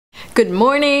Good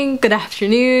morning, good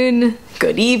afternoon,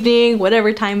 good evening,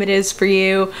 whatever time it is for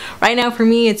you. Right now for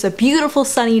me it's a beautiful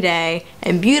sunny day,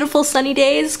 and beautiful sunny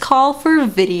days call for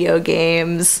video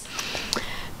games.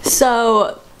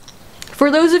 So for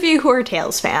those of you who are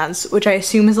Tales fans, which I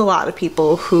assume is a lot of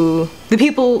people the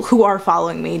people who are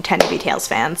following me tend to be Tales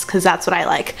fans because that's what I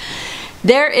like.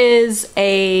 There is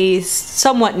a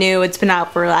somewhat new, it's been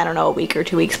out for I don't know, a week or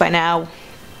 2 weeks by now.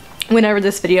 Whenever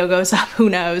this video goes up, who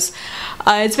knows.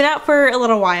 It's been out for a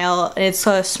little while. It's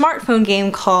a smartphone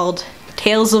game called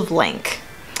Tales of Link.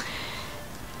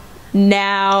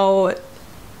 Now,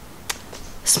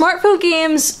 smartphone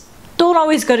games don't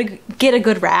always get a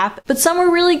good rap, but some are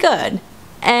really good.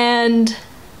 And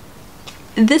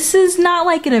this is not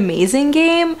like an amazing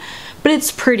game, but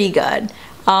it's pretty good.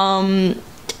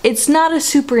 It's not a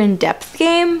super in-depth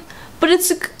game, but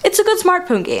it's a good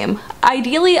smartphone game.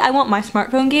 Ideally, I want my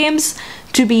smartphone games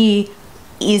to be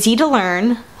easy to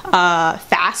learn,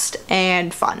 fast,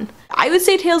 and fun. I would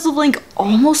say Tales of Link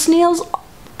almost nails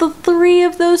the 3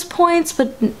 of those points,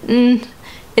 but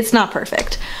it's not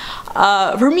perfect.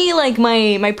 For me, like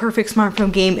my perfect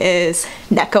smartphone game is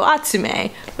Neko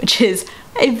Atsume, which is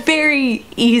a very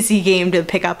easy game to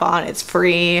pick up on. It's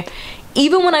free.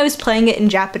 Even when I was playing it in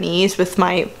Japanese with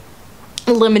my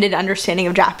limited understanding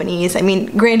of Japanese, I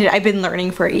mean, granted, I've been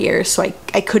learning for a year, so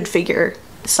I could figure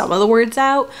some of the words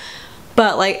out,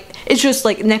 but like, it's just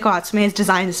like Neko Atsume is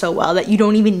designed so well that you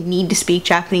don't even need to speak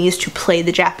Japanese to play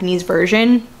the Japanese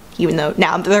version, even though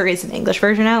now there is an English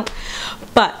version out.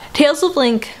 But Tales of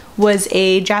Link was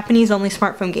a Japanese-only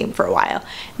smartphone game for a while.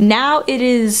 Now it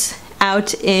is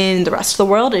out in the rest of the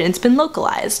world and it's been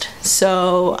localized.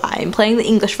 So I'm playing the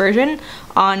English version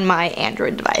on my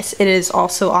Android device. It is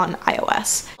also on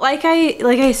iOS. Like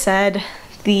I said,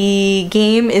 the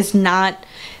game is not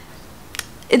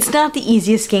the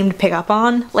easiest game to pick up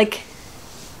on. Like,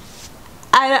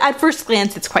 at first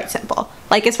glance it's quite simple.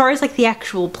 Like, as far as like the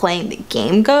actual playing the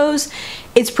game goes,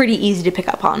 it's pretty easy to pick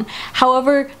up on.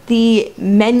 However,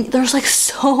 there's like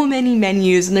so many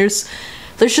menus, and there's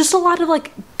just a lot of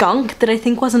like gunk that I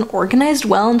think wasn't organized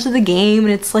well into the game,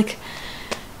 and it's like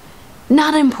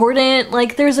not important.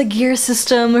 Like, there's a gear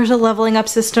system, there's a leveling up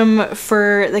system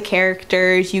for the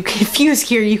characters, you can fuse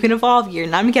gear, you can evolve gear,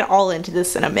 and I'm gonna get all into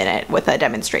this in a minute with a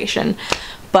demonstration,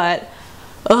 but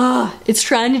it's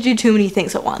trying to do too many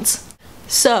things at once.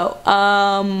 So,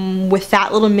 with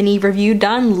that little mini review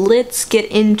done, let's get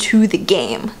into the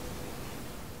game.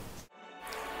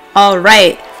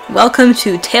 Alright, welcome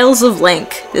to Tales of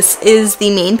Link. This is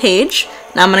the main page.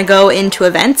 Now I'm going to go into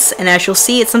events, and as you'll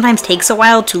see, it sometimes takes a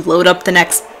while to load up the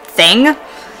next thing.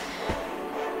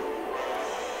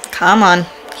 Come on,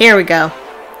 here we go.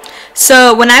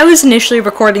 So when I was initially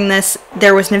recording this,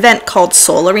 there was an event called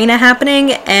Soul Arena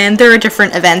happening, and there are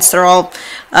different events. They're all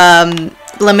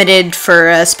limited for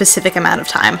a specific amount of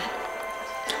time.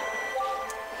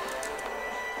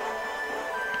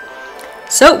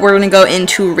 So we're going to go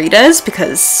into Rita's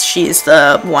because she's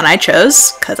the one I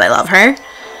chose because I love her.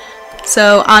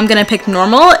 So I'm going to pick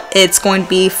normal. It's going to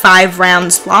be 5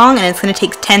 rounds long, and it's going to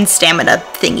take 10 stamina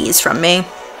thingies from me.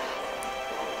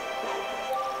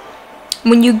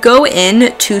 When you go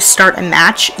in to start a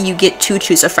match, you get to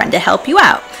choose a friend to help you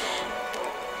out.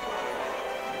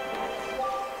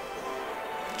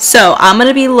 So I'm going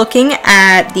to be looking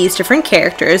at these different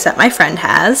characters that my friend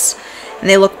has, and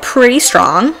they look pretty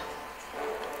strong.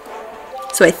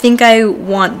 So I think I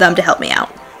want them to help me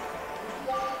out.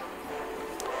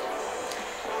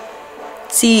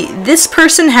 See, this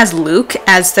person has Luke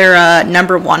as their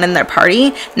number 1 in their party,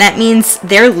 and that means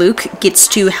their Luke gets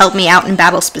to help me out in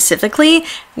battle specifically,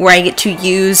 where I get to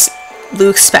use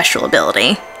Luke's special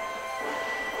ability.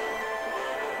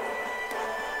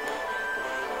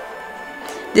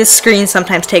 This screen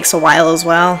sometimes takes a while as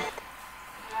well.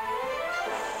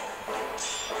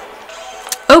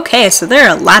 Okay, so there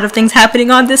are a lot of things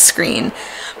happening on this screen.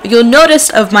 But you'll notice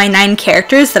of my 9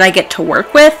 characters that I get to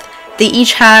work with, they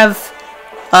each have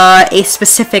a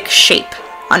specific shape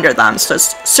under them. So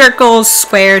it's circles,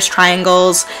 squares,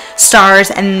 triangles, stars,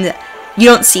 and you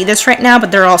don't see this right now,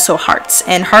 but there are also hearts.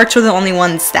 And hearts are the only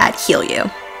ones that heal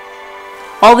you.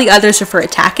 All the others are for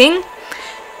attacking.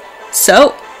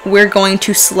 So we're going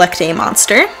to select a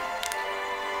monster.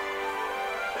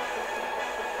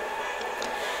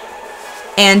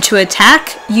 And to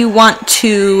attack, you want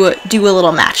to do a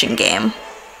little matching game.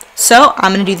 So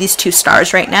I'm going to do these 2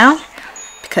 stars right now,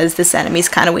 because this enemy's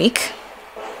kind of weak.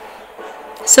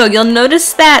 So you'll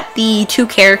notice that the 2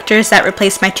 characters that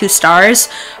replaced my 2 stars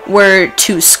were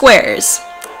 2 squares,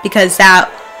 because that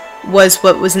was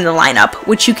what was in the lineup,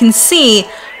 which you can see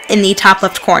in the top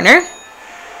left corner.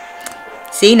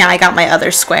 See, now I got my other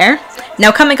square.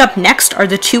 Now coming up next are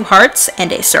the 2 hearts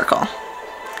and a circle.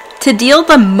 To deal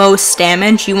the most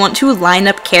damage, you want to line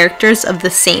up characters of the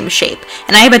same shape.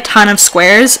 And I have a ton of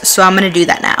squares, so I'm going to do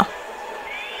that now.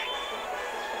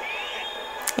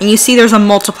 And you see there's a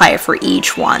multiplier for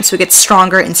each one, so it gets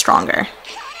stronger and stronger.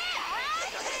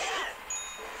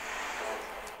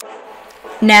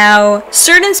 Now,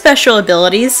 certain special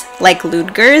abilities, like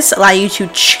Ludger's, allow you to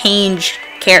change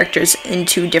characters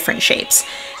into different shapes.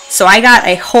 So I got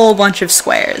a whole bunch of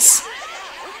squares.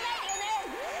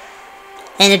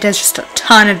 And it does just a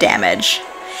ton of damage.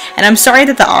 And I'm sorry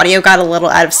that the audio got a little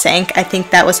out of sync. I think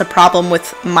that was a problem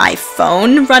with my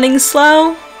phone running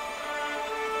slow.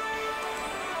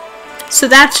 So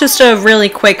that's just a really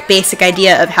quick basic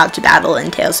idea of how to battle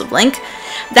in Tales of Link.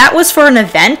 That was for an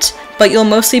event, but you'll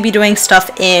mostly be doing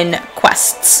stuff in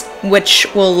quests, which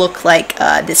will look like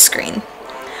this screen.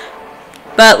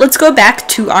 But let's go back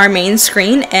to our main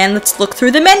screen and let's look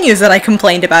through the menus that I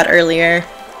complained about earlier.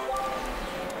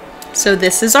 So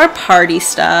this is our party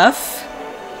stuff.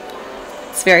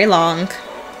 It's very long.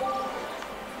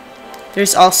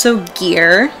 There's also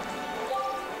gear.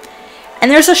 And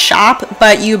there's a shop,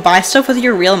 but you buy stuff with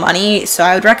your real money, so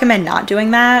I would recommend not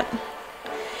doing that.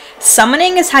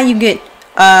 Summoning is how you get,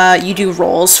 you do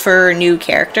rolls for new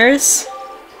characters.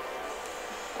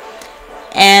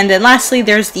 And then lastly,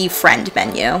 there's the friend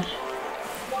menu.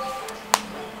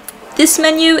 This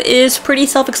menu is pretty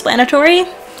self-explanatory.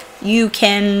 You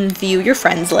can view your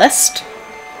friends list.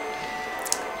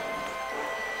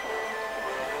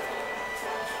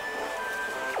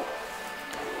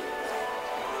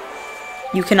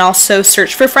 You can also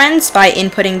search for friends by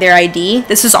inputting their ID.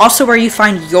 This is also where you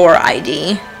find your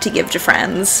ID to give to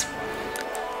friends.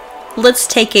 Let's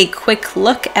take a quick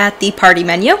look at the party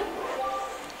menu.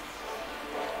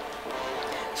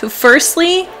 So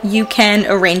firstly, you can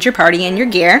arrange your party and your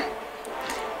gear.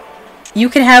 You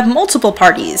can have multiple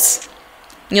parties.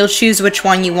 You'll choose which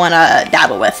one you want to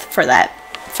battle with for that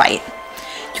fight.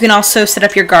 You can also set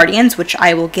up your guardians, which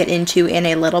I will get into in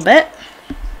a little bit.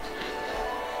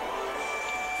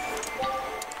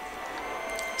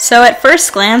 So at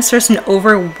first glance, there's an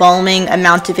overwhelming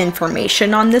amount of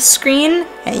information on this screen,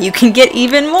 and you can get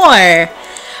even more.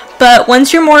 But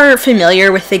once you're more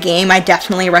familiar with the game, I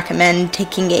definitely recommend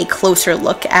taking a closer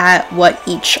look at what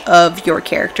each of your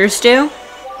characters do.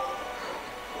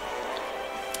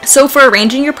 So for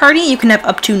arranging your party, you can have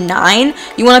up to 9.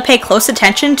 You want to pay close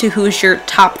attention to who's your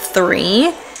top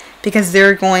 3, because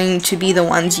they're going to be the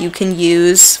ones you can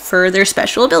use for their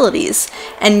special abilities.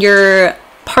 And your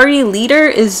party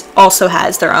leader also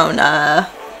has their own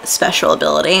special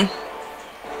ability.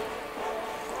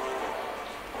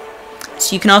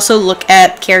 So you can also look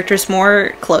at characters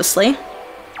more closely.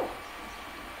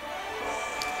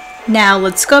 Now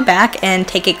let's go back and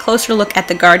take a closer look at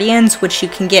the guardians, which you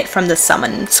can get from the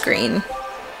summon screen.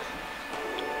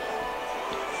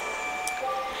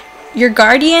 Your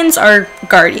guardians are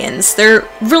guardians. They're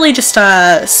really just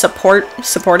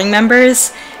supporting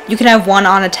members. You can have 1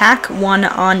 on attack, 1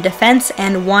 on defense,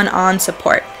 and 1 on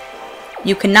support.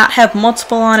 You cannot have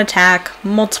multiple on attack,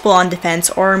 multiple on defense,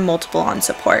 or multiple on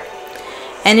support.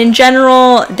 And in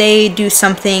general, they do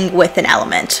something with an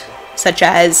element, such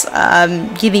as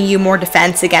giving you more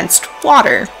defense against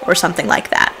water or something like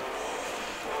that.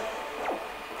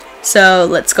 So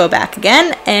let's go back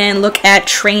again and look at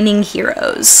training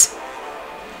heroes.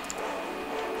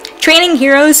 Training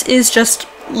heroes is just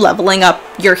leveling up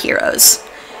your heroes.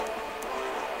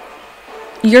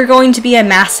 You're going to be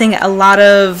amassing a lot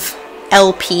of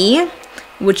LP,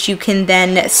 which you can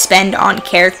then spend on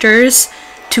characters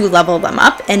to level them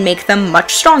up and make them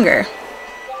much stronger.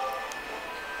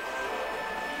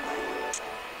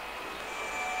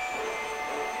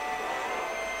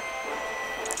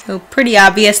 So pretty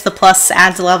obvious, the plus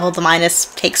adds a level, the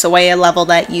minus takes away a level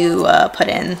that you put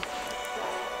in.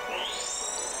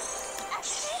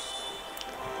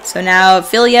 So now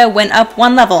Philia went up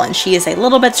 1 level and she is a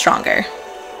little bit stronger.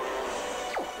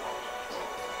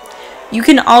 You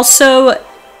can also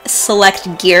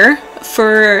select gear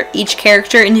for each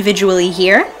character individually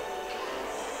here.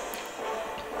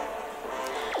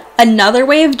 Another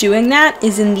way of doing that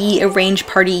is in the Arrange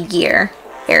Party Gear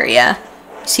area.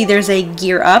 See, there's a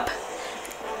gear up.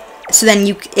 So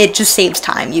then it just saves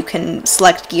time. You can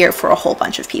select gear for a whole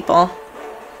bunch of people.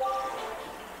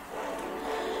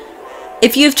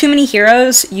 If you have too many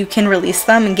heroes, you can release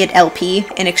them and get LP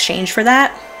in exchange for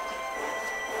that.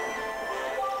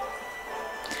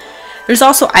 There's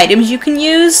also items you can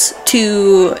use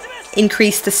to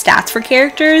increase the stats for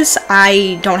characters.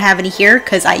 I don't have any here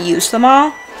because I used them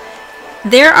all.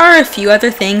 There are a few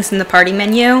other things in the party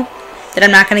menu. that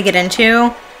I'm not going to get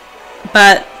into,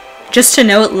 but just to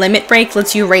note, Limit Break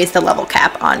lets you raise the level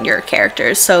cap on your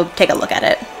characters, so take a look at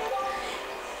it.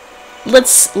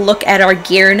 Let's look at our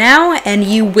gear now, and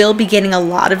you will be getting a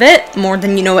lot of it, more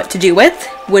than you know what to do with,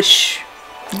 which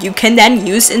you can then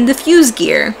use in the Fuse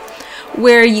gear,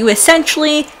 where you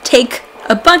essentially take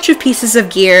a bunch of pieces of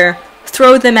gear,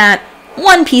 throw them at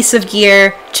one piece of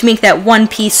gear to make that one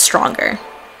piece stronger.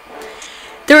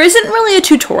 There isn't really a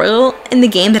tutorial in the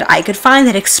game that I could find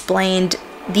that explained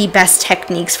the best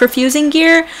techniques for fusing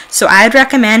gear, so I'd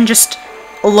recommend just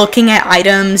looking at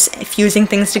items, fusing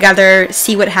things together,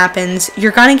 see what happens.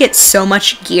 You're gonna get so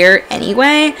much gear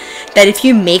anyway that if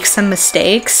you make some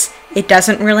mistakes, it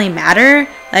doesn't really matter.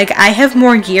 Like, I have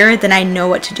more gear than I know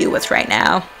what to do with right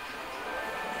now.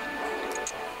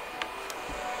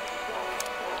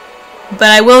 But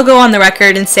I will go on the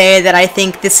record and say that I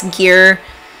think this gear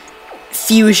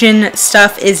fusion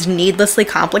stuff is needlessly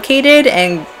complicated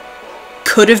and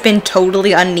could have been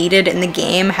totally unneeded in the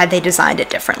game had they designed it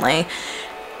differently.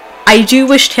 I do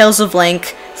wish Tales of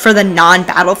Link, for the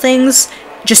non-battle things,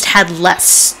 just had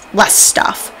less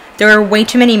stuff. There are way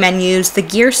too many menus. The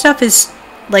gear stuff is,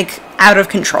 like, out of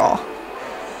control.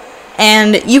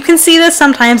 And you can see this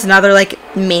sometimes in other, like,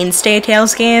 mainstay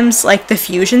Tales games, like the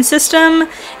fusion system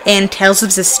in Tales of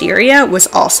Zestiria was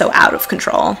also out of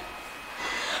control.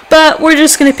 But we're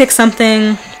just gonna pick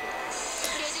something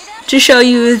to show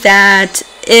you that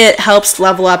it helps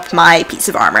level up my piece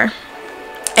of armor.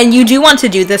 And you do want to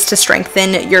do this to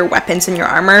strengthen your weapons and your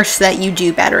armor so that you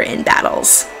do better in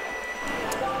battles.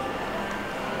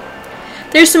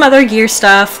 There's some other gear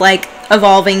stuff, like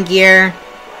evolving gear.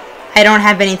 I don't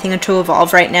have anything to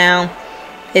evolve right now.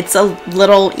 It's a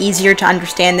little easier to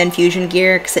understand than fusion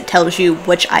gear because it tells you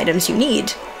which items you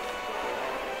need.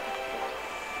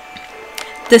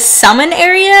 The summon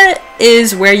area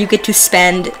is where you get to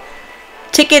spend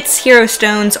tickets, hero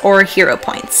stones, or hero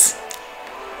points.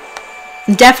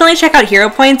 Definitely check out hero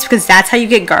points because that's how you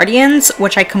get guardians,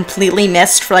 which I completely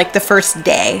missed for like the first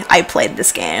day I played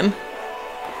this game.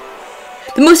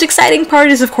 The most exciting part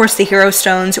is of course the hero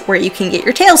stones, where you can get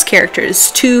your Tales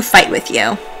characters to fight with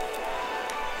you.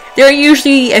 There are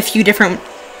usually a few different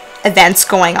events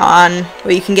going on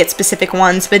where you can get specific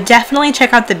ones, but definitely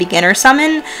check out the beginner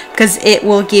summon because it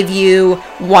will give you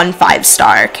one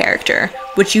 5-star character,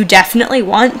 which you definitely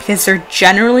want because they're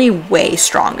generally way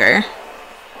stronger.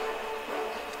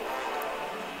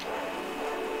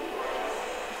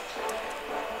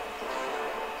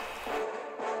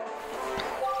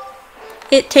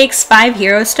 It takes 5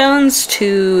 hero stones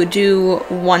to do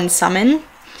one summon,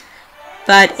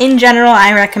 but in general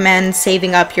I recommend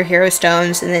saving up your hero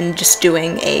stones and then just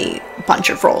doing a bunch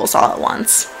of rolls all at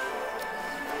once.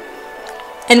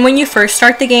 And when you first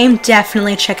start the game,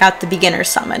 definitely check out the beginner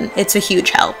summon. It's a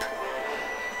huge help.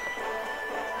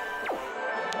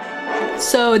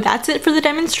 So that's it for the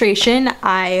demonstration.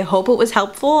 I hope it was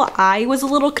helpful. I was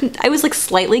like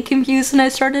slightly confused when I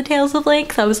started Tales of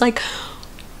Link. I was like,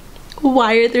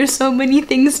 why are there so many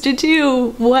things to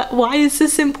do? Why is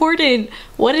this important?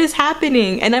 What is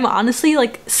happening? And I'm honestly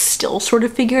like still sort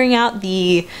of figuring out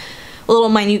the little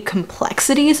minute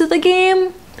complexities of the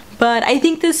game, but I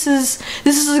think this is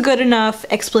a good enough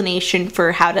explanation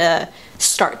for how to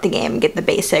start the game and get the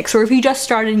basics, or if you just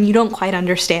started and you don't quite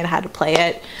understand how to play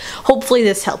it, hopefully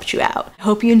this helped you out. I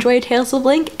hope you enjoyed Tales of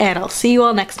Link, and I'll see you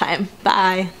all next time.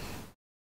 Bye!